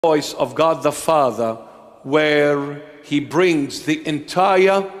voice of God the Father, where He brings the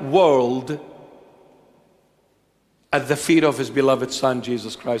entire world at the feet of His beloved Son,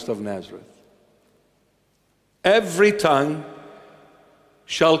 Jesus Christ of Nazareth. Every tongue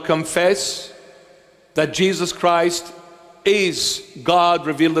shall confess that Jesus Christ is God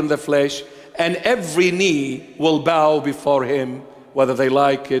revealed in the flesh, and every knee will bow before Him, whether they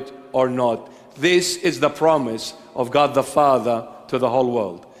like it or not. This is the promise of God the Father to the whole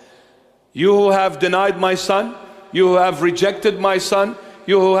world. You who have denied my Son, you who have rejected my Son,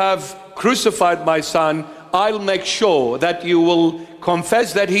 you who have crucified my Son, I'll make sure that you will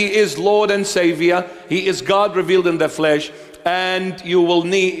confess that He is Lord and Savior, He is God revealed in the flesh, and you will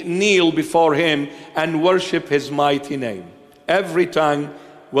kneel before Him and worship His mighty name. Every tongue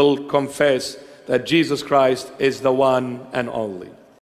will confess that Jesus Christ is the one and only.